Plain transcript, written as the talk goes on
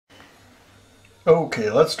Okay,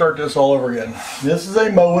 let's start this all over again. This is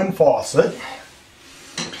a Moen faucet.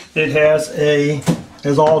 It has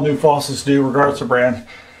as all new faucets do, regardless of brand,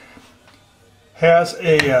 has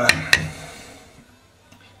a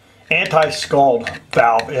anti-scald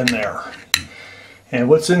valve in there. And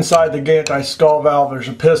what's inside the anti-scald valve, there's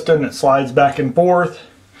a piston that slides back and forth,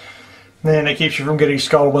 and it keeps you from getting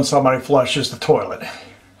scalded when somebody flushes the toilet.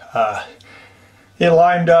 It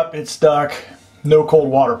lined up, it stuck, no cold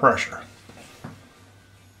water pressure.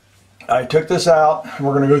 I took this out, and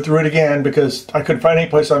we're going to go through it again because I couldn't find any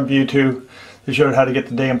place on YouTube that showed how to get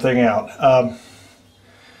the damn thing out.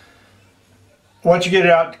 Once you get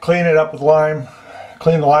it out, clean it up with lime,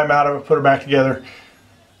 clean the lime out of it, put it back together,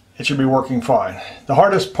 it should be working fine. The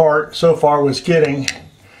hardest part so far was getting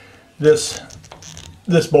this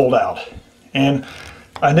bolt out. And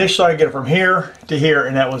initially I get it from here to here,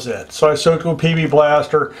 and that was it. So I soaked it with PB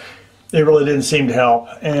Blaster. It really didn't seem to help,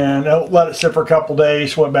 and I let it sit for a couple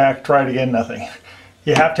days, went back, tried again, nothing.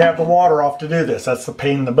 You have to have the water off to do this. That's the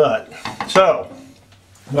pain in the butt. So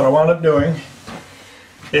what I wound up doing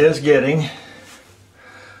is getting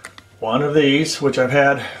one of these, which I've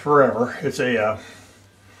had forever. It's a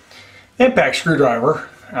impact screwdriver.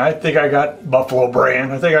 I think I got Buffalo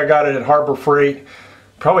brand. I think I got it at Harbor Freight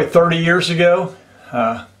probably 30 years ago.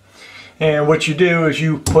 And what you do is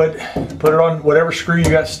you put it on whatever screw you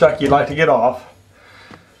got stuck you'd like to get off,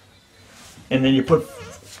 and then you put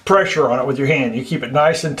pressure on it with your hand. You keep it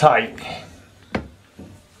nice and tight.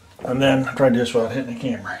 And then I tried to do this without hitting the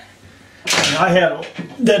camera. And I had a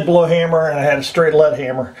dead blow hammer and I had a straight lead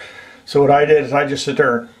hammer. So what I did is I just sit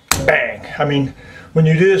there and bang. I mean, when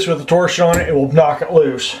you do this with a torsion on it, it will knock it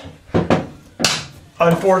loose.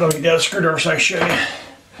 Unfortunately, the other screwdriver so I show you.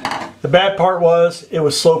 The bad part was it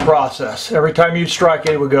was slow process. Every time you'd strike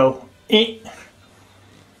it, it would go eh,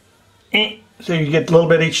 eh. So you get a little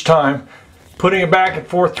bit each time. Putting it back and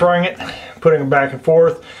forth, trying it, putting it back and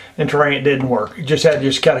forth, and trying it didn't work. You just had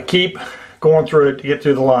to kind of keep going through it to get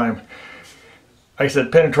through the lime. Like I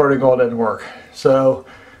said, penetrating gold didn't work. So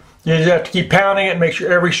you just have to keep pounding it and make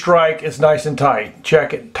sure every strike is nice and tight.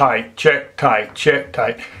 Check it tight, check tight, check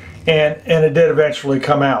tight. And it did eventually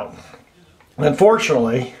come out.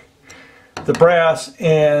 Unfortunately, the brass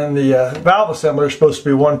and the valve assembly are supposed to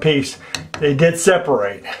be one piece. They did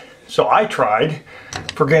separate. So I tried,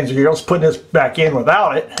 for gains of girls, putting this back in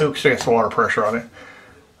without it. Oops, I got some water pressure on it.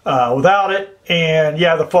 Without it, and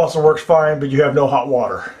yeah, the faucet works fine, but you have no hot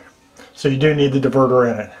water. So you do need the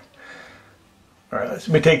diverter in it. Alright, let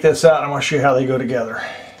me take this out and I want to show you how they go together.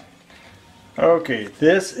 Okay,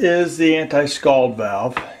 this is the anti-scald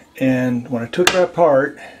valve, and when I took it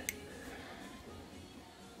apart,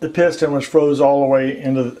 the piston was froze all the way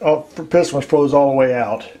into the piston was froze all the way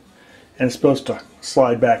out, and it's supposed to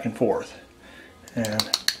slide back and forth. And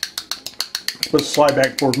it's supposed to slide back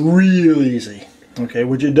and forth real easy. Okay,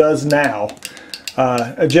 which it does now.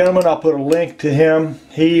 A gentleman, I'll put a link to him.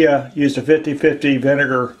 He used a 50-50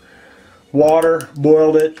 vinegar water,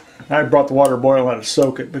 boiled it. I brought the water boil and let it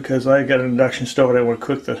soak it because I got an induction stove and I want to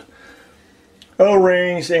cook the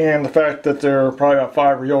O-rings, and the fact that they're probably about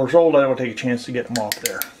 5 years old, I don't want to take a chance to get them off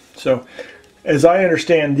there. So, as I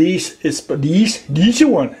understand, this one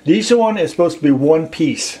is supposed to be one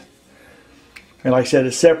piece. And like I said,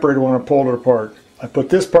 it's separated when I pulled it apart. I put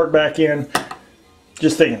this part back in,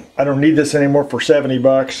 just thinking, I don't need this anymore for 70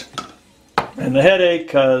 bucks. And the headache,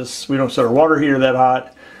 because we don't set our water heater that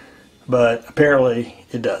hot, but apparently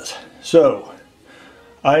it does. So,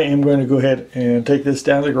 I am going to go ahead and take this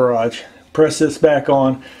down to the garage, press this back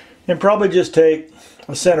on, and probably just take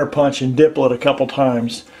a center punch and dipple it a couple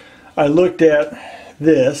times. I looked at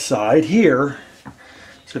this side here.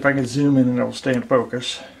 See if I can zoom in and it will stay in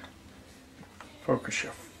focus. Focus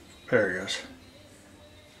shift. There it goes.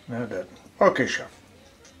 No, it doesn't. Focus shift.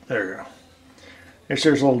 There you go. There's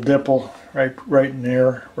a little dimple right in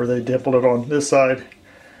there where they dimpled it on this side.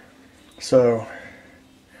 So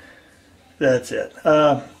that's it.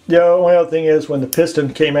 The only other thing is when the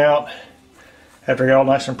piston came out, after it got all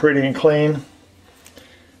nice and pretty and clean,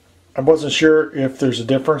 I wasn't sure if there's a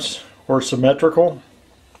difference or symmetrical.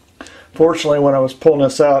 Fortunately, when I was pulling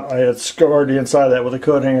this out, I had scarred the inside of that with a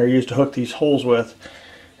coat hanger I used to hook these holes with.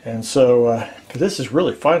 And so, because this is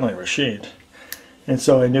really finely machined, and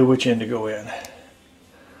so I knew which end to go in.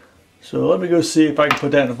 So let me go see if I can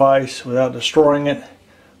put that in a vise without destroying it,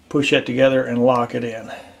 push that together and lock it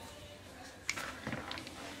in.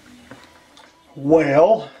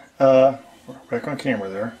 Well, back on camera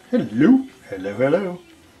there. Hello, hello, hello.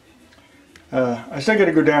 I still got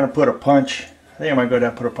to go down and put a punch. I think I might go down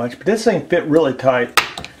and put a punch, but this thing fit really tight.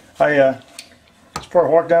 Before I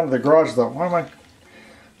walked down to the garage, though, why am I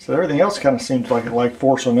So everything else kind of seems like it lacked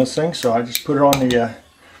force on this thing, so I just put it on the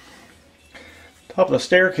top of the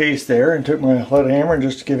staircase there and took my lead hammer and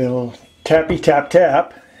just to give it a little tappy tap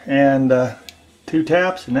tap, and 2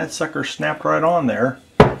 taps and that sucker snapped right on there.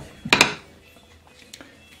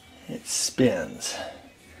 It spins.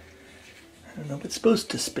 I don't know if it's supposed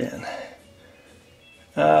to spin.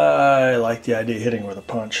 I like the idea of hitting with a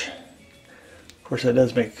punch. Of course that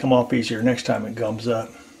does make it come off easier next time it gums up.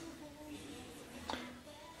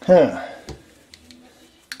 Huh.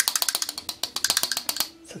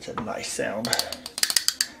 Such a nice sound.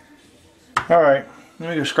 Alright, let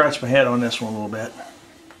me go scratch my head on this one a little bit.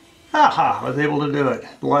 Aha! I was able to do it.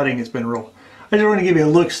 The lighting has been real. I just want to give you a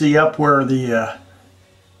look-see up where the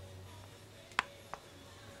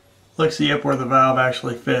valve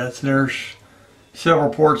actually fits. There's several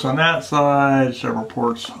ports on that side, several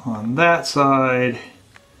ports on that side,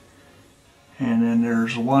 and then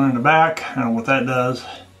there's one in the back. I don't know what that does.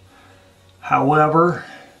 However,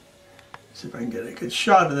 see if I can get a good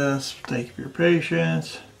shot of this. Thank you for your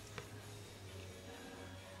patience.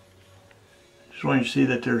 Just want you to see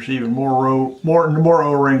that there's even more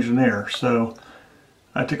O-rings in there. So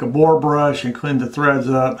I took a bore brush and cleaned the threads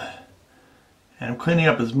up. And I'm cleaning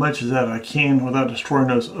up as much as that I can without destroying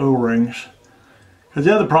those O-rings. Because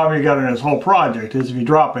the other problem you got in this whole project is if you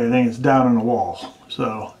drop anything, it's down in the wall.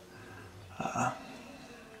 So,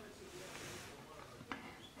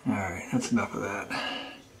 alright, that's enough of that.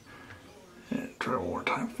 And try one more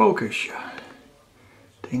time. Focus.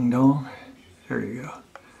 Ding dong. There you go.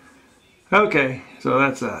 Okay, so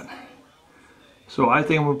that's that. So I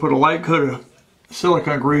think I'm going to put a light coat of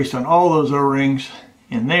silicone grease on all those O-rings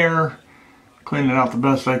in there. Clean it out the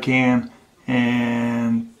best I can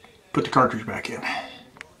and put the cartridge back in.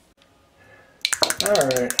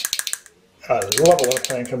 Alright, there's a level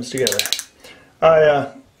when it comes together.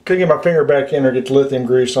 I couldn't get my finger back in or get the lithium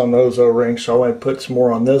grease on those O-rings, so I went and put some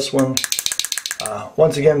more on this one.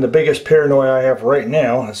 Once again, the biggest paranoia I have right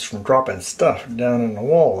now is from dropping stuff down in the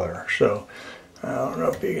wall there. So I don't know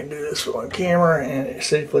if you can do this on camera and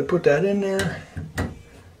safely put that in there.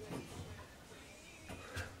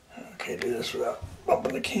 Okay, do this without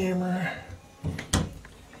bumping the camera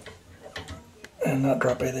and not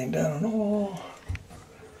drop anything down at all.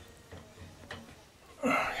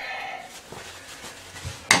 Okay.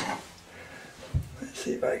 Let's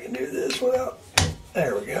see if I can do this without,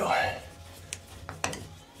 there we go.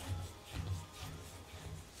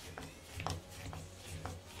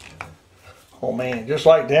 Oh man, just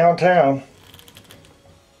like downtown.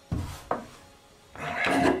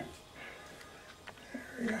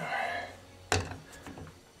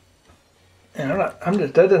 And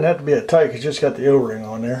that doesn't have to be a tight, it's just got the O-ring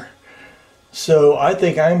on there. So I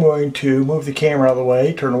think I'm going to move the camera out of the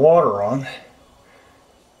way, turn the water on,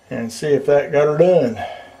 and see if that got her done.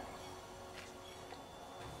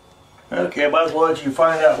 Okay, I might as well let you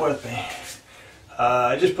find out with me.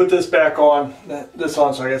 I just put this back on, this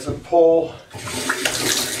on, so I got some pull. Okay.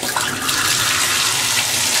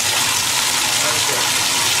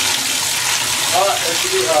 Hot, that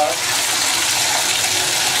should be hot.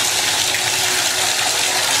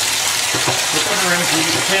 Put them around so you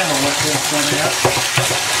get the camera like this running out.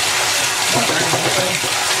 Not very anything.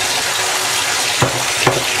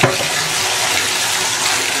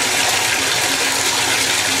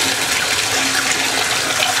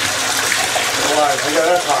 Alright, I got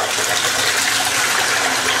that hot.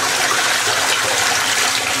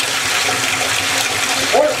 The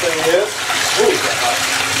important thing is, ooh, it's hot.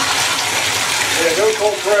 Yeah, no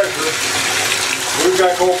cold pressure. We've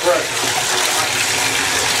got cold pressure.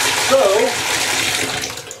 So,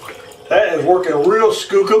 that is working real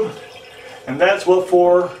skookum, and that's what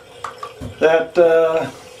for that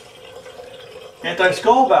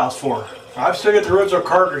anti-skull valve's for. I've still got the original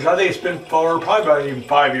cartridge. I think it's been for probably about even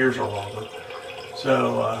 5 years or longer.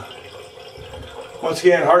 So, once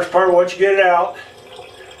again, harsh part, once you get it out,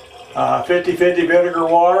 50-50 vinegar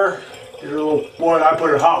water. Get a little boil. I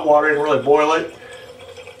put it in hot water, didn't really boil it,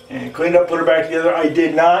 and cleaned up, put it back together. I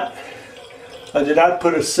did not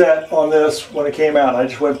put a set on this when it came out. I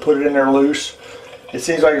just went and put it in there loose. It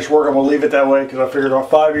seems like it's working. I'm going to leave it that way because I figured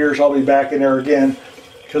about 5 years I'll be back in there again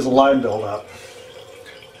because of line buildup.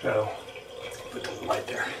 So, put the light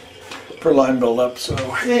there for line buildup. So,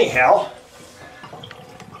 anyhow,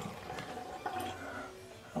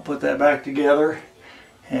 I'll put that back together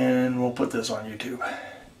and we'll put this on YouTube.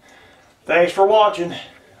 Thanks for watching.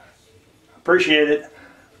 Appreciate it.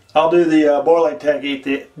 I'll do the boiling technique,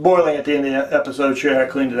 boiling at the end of the episode, show you how I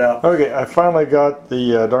cleaned it out. Okay, I finally got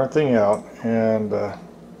the darn thing out, and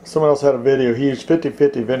someone else had a video. He used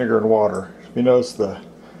 50-50 vinegar and water. If you notice, the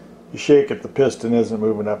you shake it, the piston isn't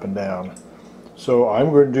moving up and down. So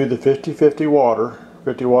I'm going to do the 50-50 water,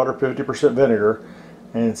 50 water, 50% vinegar,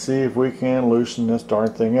 and see if we can loosen this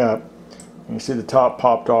darn thing up. You can see the top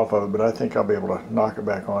popped off of it, but I think I'll be able to knock it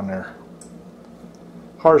back on there.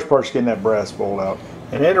 Hardest part is getting that brass bolt out.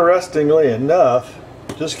 And interestingly enough,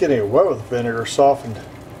 just getting it wet with vinegar softened,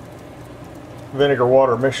 vinegar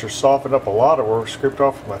water mixture softened up a lot of where it scraped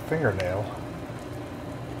off with my fingernail.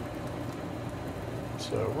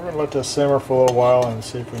 So we're going to let this simmer for a little while and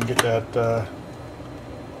see if we can get that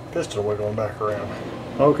piston wiggling back around.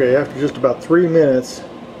 Okay, after just about 3 minutes,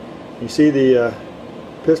 you see the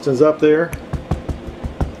piston's up there.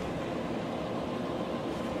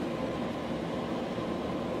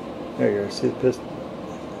 There you go, see the piston.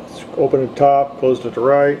 Open at the top, closed at the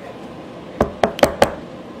right.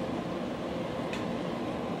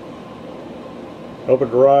 Open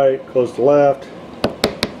to the right, close to the left.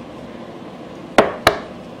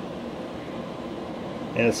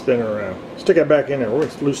 And it's spinning around. Stick that back in there. We're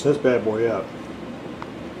going to loosen this bad boy up.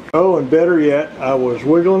 Oh, and better yet, I was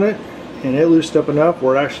wiggling it and it loosened up enough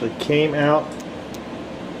where it actually came out.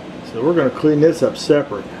 So we're going to clean this up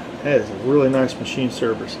separate. That is a really nice machine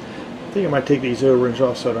surface. I think I might take these O-rings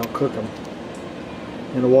off so I don't cook them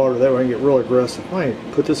in the water. That way I can get real aggressive. I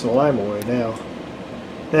might put this in the lime away now.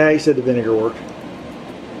 Nah, he said the vinegar worked.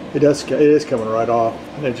 It is coming right off.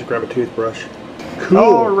 I think just grab a toothbrush. Cool.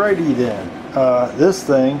 Alrighty then. This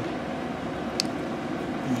thing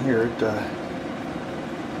here,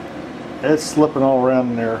 it's slipping all around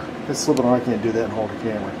in there. It's slipping on. I can't do that and hold the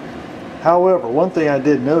camera. However, one thing I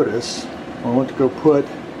did notice when I went to go put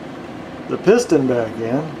the piston back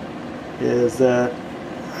in is that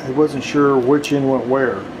I wasn't sure which end went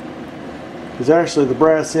where. Because actually the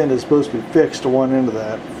brass end is supposed to be fixed to one end of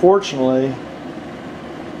that. Fortunately,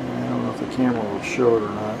 I don't know if the camera will show it or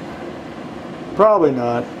not. Probably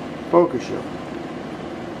not. Focus you.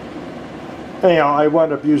 Anyhow, I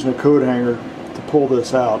wound up using a coat hanger to pull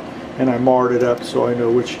this out, and I marred it up so I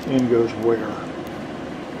know which end goes where.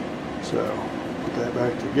 So, put that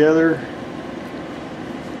back together.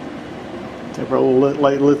 Take a little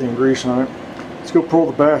light lithium grease on it. Let's go pull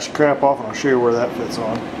the bash cap off and I'll show you where that fits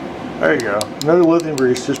on. There you go. No lithium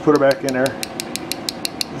grease, just put it back in there.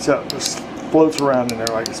 It's how it just floats around in there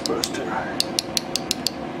like it's supposed to.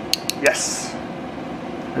 Yes!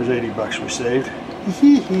 There's 80 bucks we saved.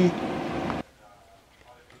 Hee.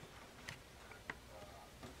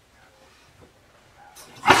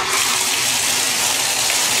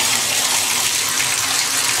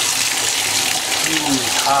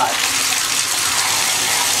 Hot.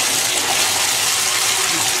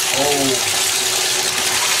 Oh.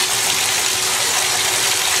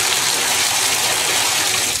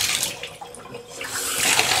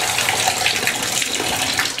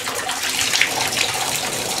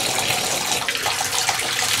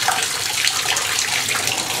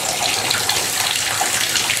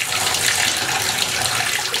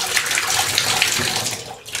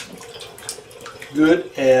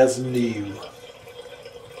 Good as new.